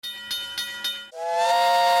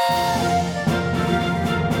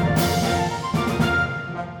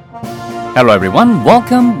Hello everyone,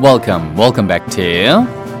 welcome back to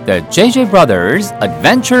the JJ Brothers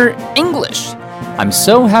Adventure English. I'm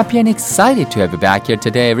so happy and excited to have you back here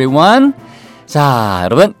today, everyone. 자,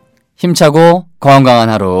 여러분 힘차고 건강한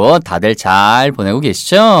하루 다들 잘 보내고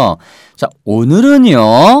계시죠? 자,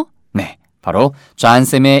 오늘은요, 네, 바로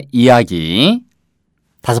존쌤의 이야기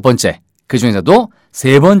 5번째, 그 중에서도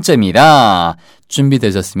 3번째입니다.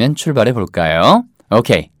 준비되셨으면 출발해 볼까요?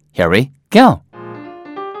 Okay, here we go.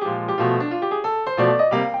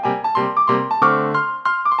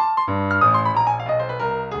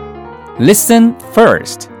 Listen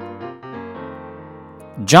first.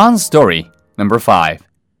 John's story, number 5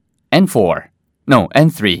 and 4. No,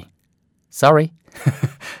 and 3. Sorry.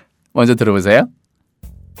 먼저 들어보세요.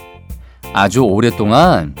 아주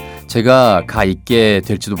오랫동안 제가 가 있게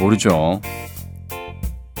될지도 모르죠.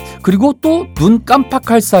 그리고 또 눈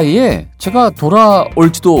깜빡할 사이에 제가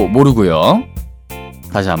돌아올지도 모르고요.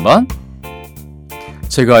 다시 한번.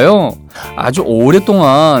 제가요, 아주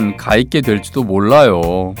오랫동안 가 있게 될지도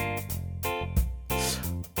몰라요.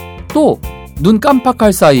 또 눈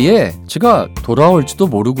깜빡할 사이에 제가 돌아올지도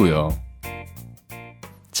모르고요.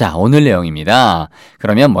 자, 오늘 내용입니다.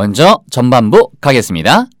 그러면 먼저 전반부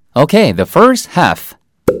가겠습니다. Okay, the first half.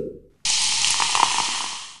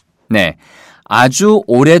 네, 아주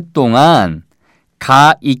오랫동안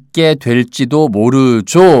가 있게 될지도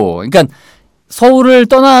모르죠. 그러니까 서울을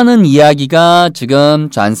떠나는 이야기가 지금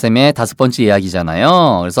존쌤의 5번째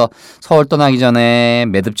이야기잖아요. 그래서 서울 떠나기 전에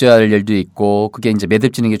매듭져야 할 일도 있고, 그게 이제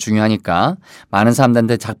매듭지는 게 중요하니까 많은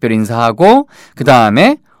사람들한테 작별 인사하고, 그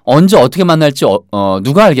다음에 언제 어떻게 만날지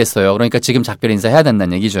누가 알겠어요. 그러니까 지금 작별 인사해야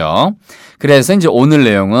된다는 얘기죠. 그래서 이제 오늘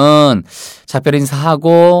내용은 작별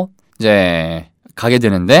인사하고 이제 가게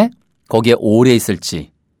되는데 거기에 오래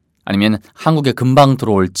있을지 아니면 한국에 금방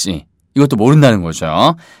들어올지 이것도 모른다는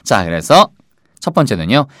거죠. 자, 그래서 첫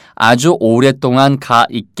번째는요. 아주 오랫동안 가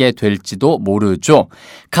있게 될지도 모르죠.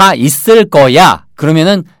 가 있을 거야.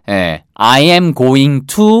 그러면은 I am going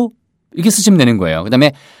to 이렇게 쓰시면 되는 거예요. 그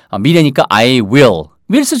다음에 미래니까 I will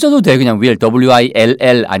쓰셔도 돼요. 그냥 will,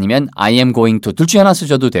 W-I-L-L 아니면 I am going to 둘 중에 하나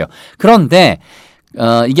쓰셔도 돼요. 그런데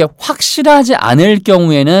이게 확실하지 않을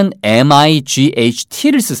경우에는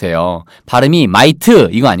M-I-G-H-T를 쓰세요. 발음이 might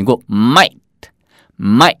이거 아니고 might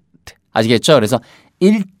아시겠죠? 그래서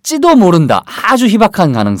일지도 모른다. 아주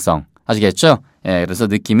희박한 가능성. 아시겠죠? 예, 그래서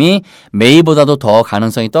느낌이 may보다도 더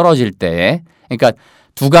가능성이 떨어질 때, 그러니까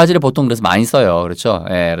두 가지를 보통 그래서 많이 써요. 그렇죠?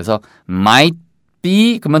 예, 그래서 might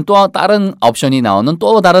be 그러면 또 다른 옵션이 나오는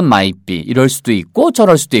또 다른 might be 이럴 수도 있고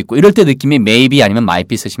저럴 수도 있고 이럴 때 느낌이 maybe 아니면 might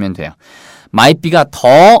be 쓰시면 돼요. might be가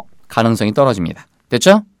더 가능성이 떨어집니다.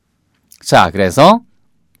 됐죠? 자, 그래서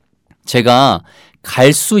제가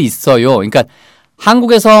갈 수 있어요. 그러니까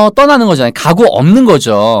한국에서 떠나는 거잖아요. 가고 없는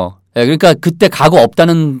거죠. 그러니까 그때 가고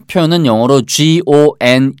없다는 표현은 영어로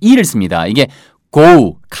G-O-N-E를 씁니다. 이게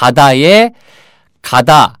go, 가다에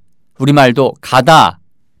가다, 우리말도 가다,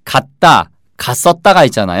 갔다, 갔었다가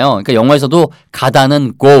있잖아요. 그러니까 영어에서도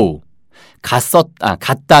가다는 go,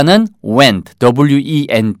 갔다는 went,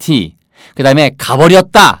 W-E-N-T. 그 다음에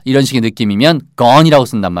가버렸다 이런 식의 느낌이면 gone이라고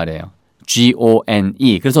쓴단 말이에요.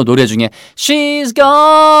 G-O-N-E. 그래서 노래 중에 She's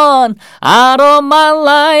gone out of my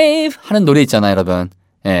life 하는 노래 있잖아요, 여러분.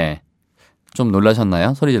 예, 좀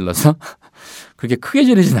놀라셨나요? 소리 질러서? 그렇게 크게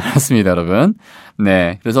지르진 않았습니다, 여러분.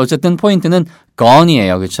 네, 그래서 어쨌든 포인트는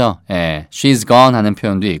gone이에요, 그렇죠? 예, She's gone 하는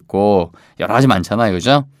표현도 있고 여러 가지 많잖아요,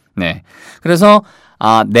 그렇죠? 네, 그래서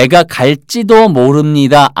내가 갈지도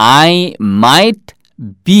모릅니다. I might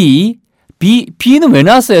be B는 왜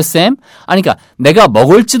나왔어요, 쌤? 아니, 그러니까 내가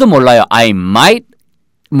먹을지도 몰라요. I might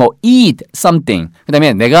eat something. 그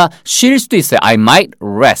다음에 내가 쉴 수도 있어요. I might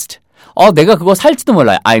rest. 내가 그거 살지도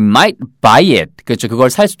몰라요. I might buy it. 그렇죠. 그걸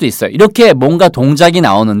살 수도 있어요. 이렇게 뭔가 동작이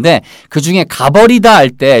나오는데 그중에 가버리다 할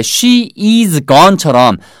때 she is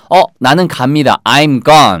gone처럼 나는 갑니다. I'm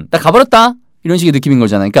gone. 나 가버렸다. 이런 식의 느낌인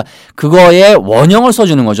거잖아요. 그러니까 그거에 원형을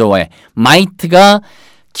써주는 거죠. 왜? might가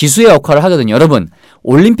기수의 역할을 하거든요. 여러분,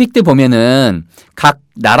 올림픽 때 보면은 각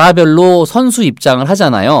나라별로 선수 입장을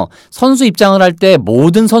하잖아요. 선수 입장을 할 때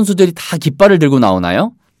모든 선수들이 다 깃발을 들고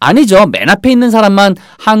나오나요? 아니죠. 맨 앞에 있는 사람만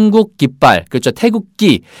한국 깃발, 그렇죠.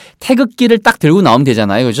 태극기를 딱 들고 나오면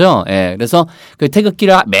되잖아요. 그죠? 예. 그래서 그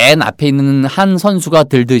태극기를 맨 앞에 있는 한 선수가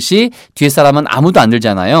들듯이 뒤에 사람은 아무도 안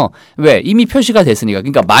들잖아요. 왜? 이미 표시가 됐으니까.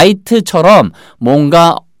 그러니까 might처럼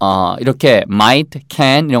뭔가 이렇게 might,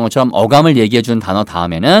 can 이런 것처럼 어감을 얘기해 주는 단어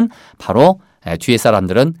다음에는 바로 뒤에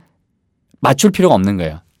사람들은 맞출 필요가 없는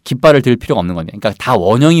거예요. 깃발을 들 필요가 없는 겁니다. 그러니까 다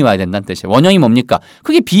원형이 와야 된다는 뜻이에요. 원형이 뭡니까?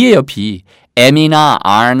 그게 be예요, be. am이나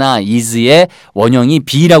are나 is의 원형이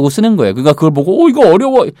be라고 쓰는 거예요. 그러니까 그걸 보고 이거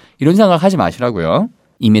어려워 이런 생각을 하지 마시라고요.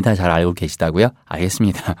 이미 다 잘 알고 계시다고요?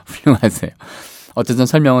 알겠습니다. 훌륭하세요. 어쨌든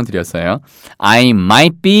설명은 드렸어요. I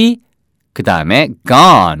might be 그 다음에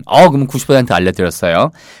gone. 그러면 90%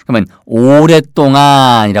 알려드렸어요. 그러면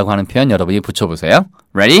오랫동안이라고 하는 표현 여러분이 붙여보세요.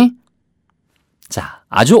 Ready? 자,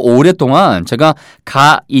 아주 오랫동안 제가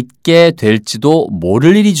가 있게 될지도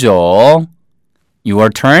모를 일이죠. Your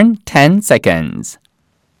turn, 10 seconds.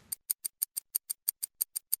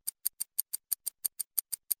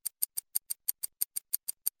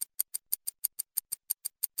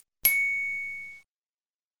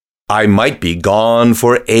 I might be gone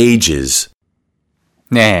for ages.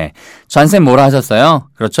 네, 전쌤 뭐라 하셨어요?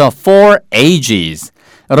 그렇죠. For ages.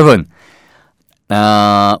 여러분,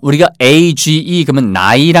 우리가 age 그러면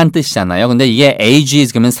나이란 뜻이잖아요. 근데 이게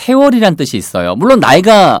ages 그러면 세월이란 뜻이 있어요. 물론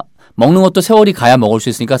나이가 먹는 것도 세월이 가야 먹을 수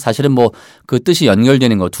있으니까 사실은 뭐 그 뜻이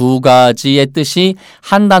연결되는 거 두 가지의 뜻이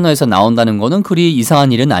한 단어에서 나온다는 거는 그리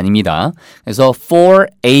이상한 일은 아닙니다. 그래서 for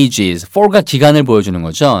ages, for가 기간을 보여주는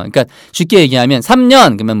거죠. 그러니까 쉽게 얘기하면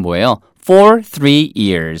 3년 그러면 뭐예요? For 3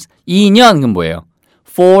 years. 2년 그럼 뭐예요?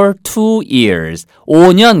 For 2 years.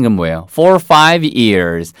 5년 그럼 뭐예요? For 5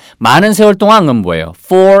 years. 많은 세월 동안 그럼 뭐예요?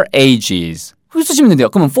 For ages. 쓰시면 된대요.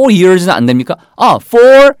 그러면 4 years는 안 됩니까?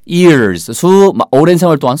 4 years. 오랜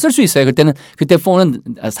세월 동안 쓸 수 있어요. 그때 4는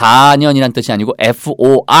 4년이란 뜻이 아니고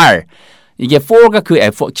FOR. 이게 for가 그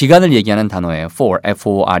기간을 얘기하는 단어예요. for,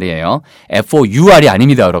 FOR이에요. FOUR이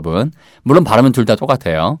아닙니다, 여러분. 물론 발음은 둘 다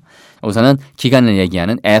똑같아요. 우선은 기간을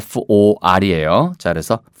얘기하는 FOR이에요. 자,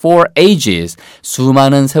 그래서 for ages.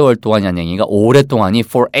 수많은 세월 동안이라는 얘기가 오랫동안이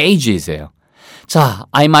for ages예요. 자,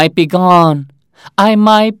 I might be gone. I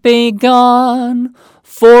might be gone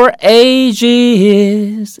for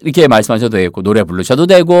ages. 이렇게 말씀하셔도 되고 노래 부르셔도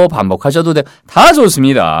되고 반복하셔도 되고 다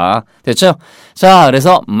좋습니다. 됐죠? 자,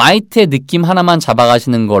 그래서 might의 느낌 하나만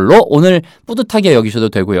잡아가시는 걸로 오늘 뿌듯하게 여기셔도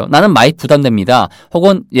되고요. 나는 might 부담됩니다.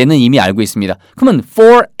 혹은 얘는 이미 알고 있습니다. 그러면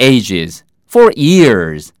for ages, for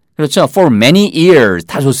years. 그렇죠? for many years.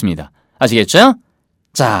 다 좋습니다. 아시겠죠?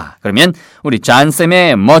 자, 그러면 우리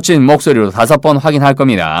잔쌤의 멋진 목소리로 5번 확인할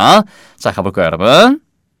겁니다. 자, 가볼까요, 여러분?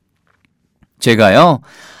 제가요,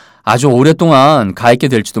 아주 오랫동안 가 있게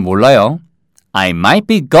될지도 몰라요. I might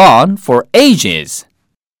be gone for ages.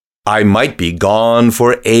 I might be gone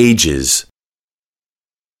for ages.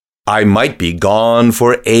 I might be gone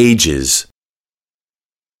for ages.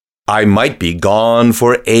 I might be gone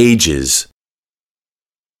for ages.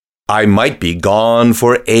 I might be gone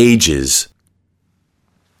for ages.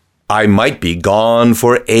 I might be gone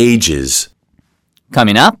for ages.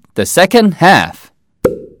 Coming up, the second half.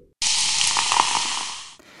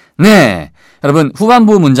 네, 여러분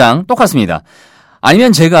후반부 문장 똑같습니다.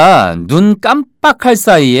 아니면 제가 눈 깜빡할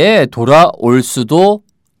사이에 돌아올 수도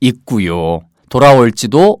있고요.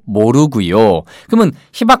 돌아올지도 모르고요. 그러면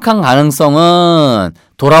희박한 가능성은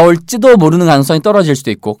돌아올지도 모르는 가능성이 떨어질 수도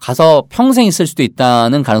있고 가서 평생 있을 수도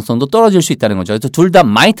있다는 가능성도 떨어질 수 있다는 거죠. 그래서 둘 다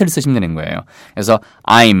might를 쓰시면 되는 거예요. 그래서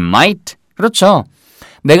I might. 그렇죠.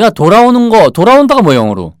 내가 돌아온다가 뭐예요,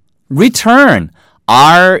 영어로? return.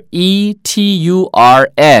 R-E-T-U-R-N.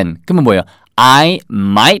 그러면 뭐예요? I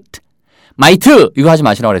might. 이거 하지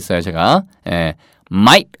마시라고 그랬어요, 제가. 예.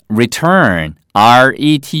 might return.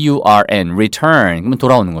 R-E-T-U-R-N. return. 그러면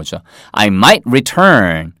돌아오는 거죠. I might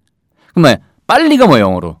return. 그러면 빨리가 뭐예요,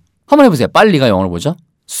 영어로? 한번 해보세요. 빨리가 영어로 뭐죠?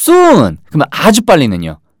 soon. 그러면 아주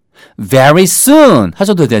빨리는요? very soon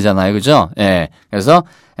하셔도 되잖아요. 그죠? 예. 그래서,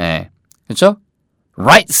 예. 그렇죠?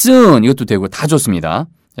 right soon. 이것도 되고 다 좋습니다.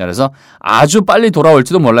 자, 그래서 아주 빨리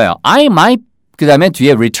돌아올지도 몰라요. I might 그 다음에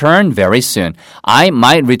뒤에 return very soon. I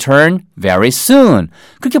might return very soon.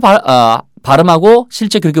 그렇게 발음하고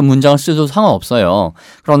실제 그렇게 문장을 써도 상관없어요.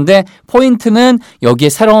 그런데 포인트는 여기에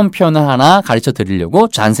새로운 표현을 하나 가르쳐 드리려고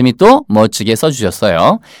잔쌤이 또 멋지게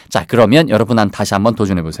써주셨어요. 자, 그러면 여러분 다시 한번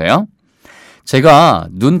도전해 보세요. 제가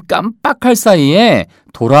눈 깜빡할 사이에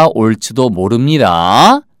돌아올지도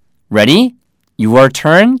모릅니다. Ready? Your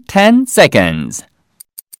turn, 10 seconds.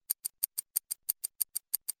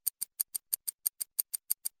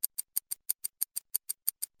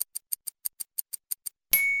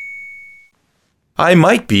 I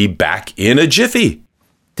might be back in a jiffy.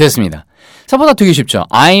 됐습니다. 생각보다 되게 쉽죠.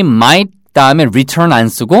 I might 다음에 return 안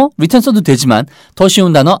쓰고 return 써도 되지만 더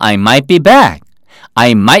쉬운 단어 I might be back.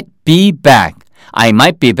 I might be back. I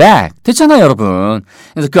might be back. 됐잖아요, 여러분.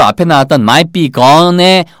 그래서 그 앞에 나왔던 might be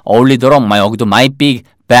gone에 어울리도록 여기도 might be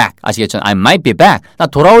back. 아시겠죠? I might be back. 나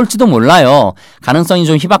돌아올지도 몰라요. 가능성이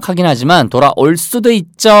좀 희박하긴 하지만 돌아올 수도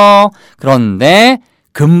있죠. 그런데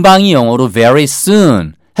금방이 영어로 very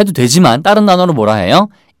soon 해도 되지만 다른 단어로 뭐라 해요?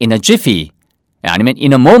 in a jiffy 아니면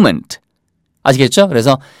in a moment. 아시겠죠?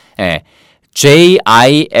 그래서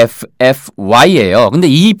Jiffy예요. 근데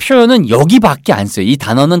이 표현은 여기밖에 안 써요. 이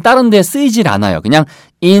단어는 다른 데 쓰이질 않아요. 그냥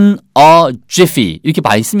in a jiffy 이렇게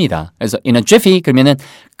많이 씁니다. 그래서 in a jiffy 그러면은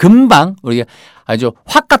금방 우리가 아주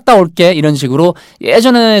확 갔다 올게 이런 식으로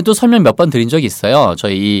예전에도 설명 몇 번 드린 적이 있어요.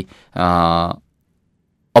 저희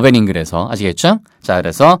어벤잉글에서 아시겠죠? 자,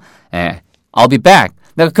 그래서 I'll be back.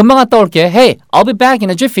 내가 금방 갔다 올게. Hey, I'll be back in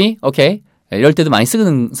a jiffy. 오케이. 이럴 때도 많이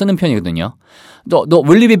쓰는 편이거든요. 너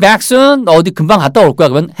will you be back soon? 너 어디 금방 갔다 올 거야?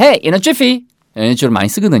 그러면 Hey, in a jiffy. 이런 식으로 많이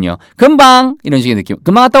쓰거든요. 금방 이런 식의 느낌.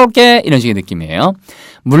 금방 갔다 올게 이런 식의 느낌이에요.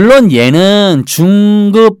 물론 얘는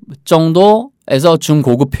중급 정도에서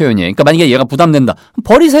중고급 표현이에요. 그러니까 만약에 얘가 부담된다.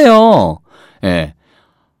 버리세요. 예.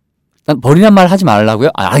 난 버리란 말 하지 말라고요?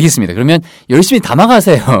 알겠습니다. 그러면 열심히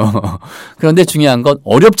담아가세요. 그런데 중요한 건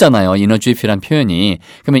어렵잖아요. in a jiffy란 표현이.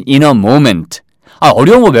 그러면 in a moment.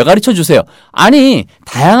 어려운 거 왜 가르쳐 주세요? 아니,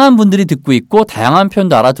 다양한 분들이 듣고 있고 다양한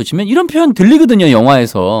표현도 알아두시면 이런 표현 들리거든요,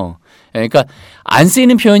 영화에서. 그러니까 안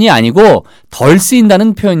쓰이는 표현이 아니고 덜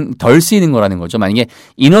쓰인다는 표현, 덜 쓰이는 거라는 거죠. 만약에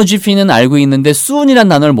in a jiffy는 알고 있는데 soon이란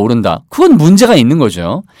단어를 모른다. 그건 문제가 있는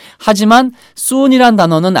거죠. 하지만 soon이란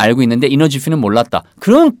단어는 알고 있는데 in a jiffy는 몰랐다.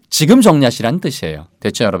 그럼 지금 정리하시라는 뜻이에요.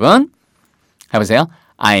 됐죠, 여러분? 해보세요.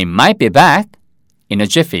 I might be back in a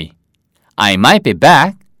jiffy. I might be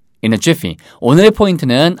back in a jiffy. 오늘의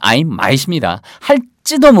포인트는 I might입니다.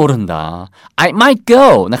 할지도 모른다. I might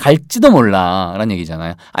go. 나 갈지도 몰라. 라는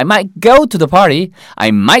얘기잖아요. I might go to the party. I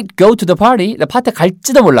might go to the party. 나 파티에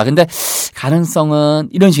갈지도 몰라. 근데 가능성은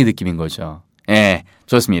이런 식의 느낌인 거죠. 예,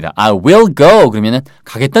 좋습니다. I will go. 그러면은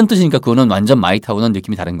가겠다는 뜻이니까 그거는 완전 might하고는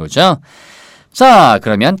느낌이 다른 거죠. 자,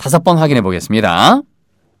 그러면 5번 확인해 보겠습니다.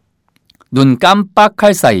 눈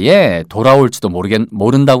깜빡할 사이에 돌아올지도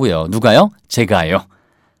모른다고요. 누가요? 제가요.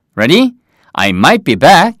 Ready? I might be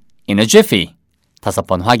back in a jiffy.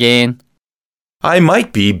 5번 확인. I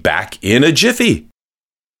might be back in a jiffy.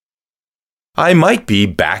 I might be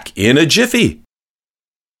back in a jiffy.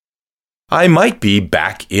 I might be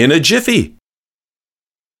back in a jiffy.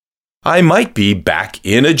 I might be back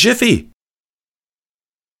in a jiffy.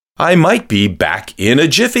 I might be back in a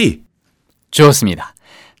jiffy. 좋습니다.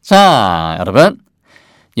 자, 여러분.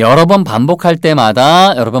 여러 번 반복할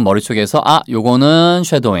때마다 여러분 머릿속에서 요거는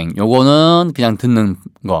쉐도잉, 요거는 그냥 듣는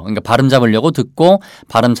거. 그러니까 발음 잡으려고 듣고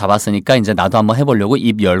발음 잡았으니까 이제 나도 한번 해보려고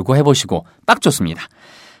입 열고 해보시고 딱 좋습니다.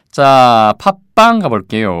 자, 팟빵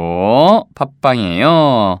가볼게요.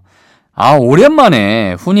 팟빵이에요.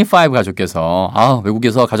 오랜만에 후니5 가족께서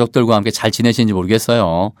외국에서 가족들과 함께 잘 지내시는지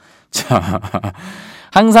모르겠어요. 자,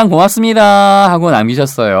 항상 고맙습니다 하고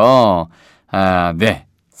남기셨어요. 네,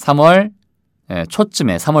 3월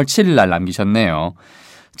초쯤에 3월 7일 날 남기셨네요.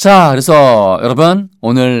 자, 그래서 여러분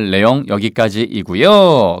오늘 내용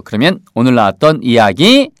여기까지이고요. 그러면 오늘 나왔던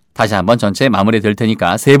이야기 다시 한번 전체 마무리 될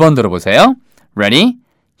테니까 3번 들어보세요. Ready?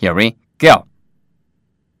 Here we go.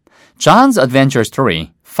 John's Adventure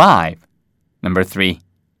Story 5 Number 3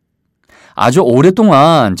 아주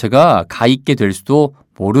오랫동안 제가 가 있게 될 수도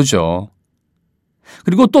모르죠.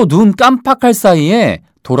 그리고 또 눈 깜빡할 사이에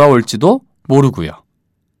돌아올지도 모르고요.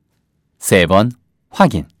 3번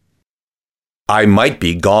확인. I might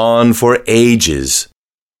be gone for ages.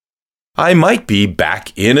 I might be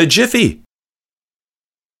back in a jiffy.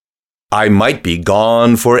 I might be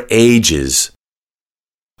gone for ages.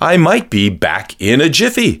 I might be back in a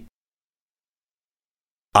jiffy.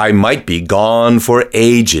 I might be gone for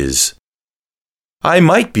ages. I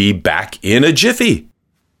might be back in a jiffy.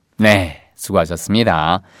 네,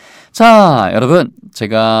 수고하셨습니다. 자, 여러분,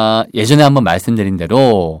 제가 예전에 한번 말씀드린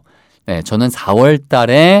대로 저는 4월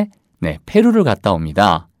달에 페루를 갔다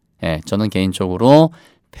옵니다. 저는 개인적으로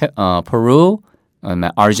페루,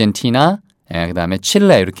 아르헨티나, 그다음에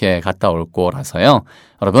칠레 이렇게 갔다 올 거라서요.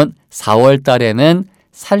 여러분, 4월 달에는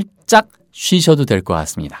살짝 쉬셔도 될 것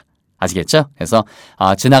같습니다. 아시겠죠? 그래서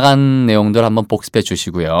지나간 내용들 한번 복습해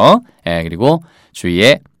주시고요. 그리고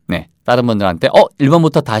주위에 다른 분들한테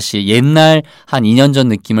 1번부터 다시 옛날 한 2년 전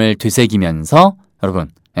느낌을 되새기면서 여러분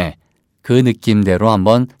그 느낌대로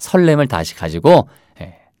한번 설렘을 다시 가지고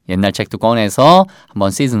옛날 책도 꺼내서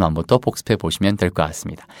한번 시즌 1부터 복습해 보시면 될 것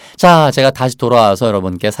같습니다. 자, 제가 다시 돌아와서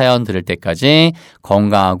여러분께 사연 들을 때까지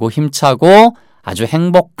건강하고 힘차고 아주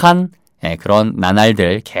행복한 그런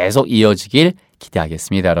나날들 계속 이어지길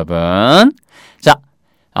기대하겠습니다, 여러분. 자,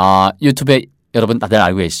 유튜브에 여러분 다들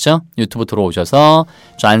알고 계시죠? 유튜브 들어오셔서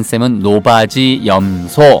존쌤은 노바지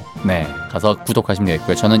염소 가서 구독하시면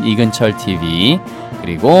되겠고요. 저는 이근철 TV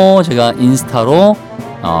그리고 제가 인스타로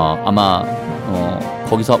아마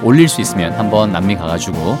거기서 올릴 수 있으면 한번 남미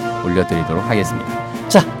가가지고 올려드리도록 하겠습니다.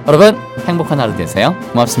 자, 여러분 행복한 하루 되세요.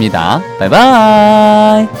 고맙습니다.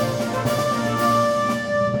 바이바이.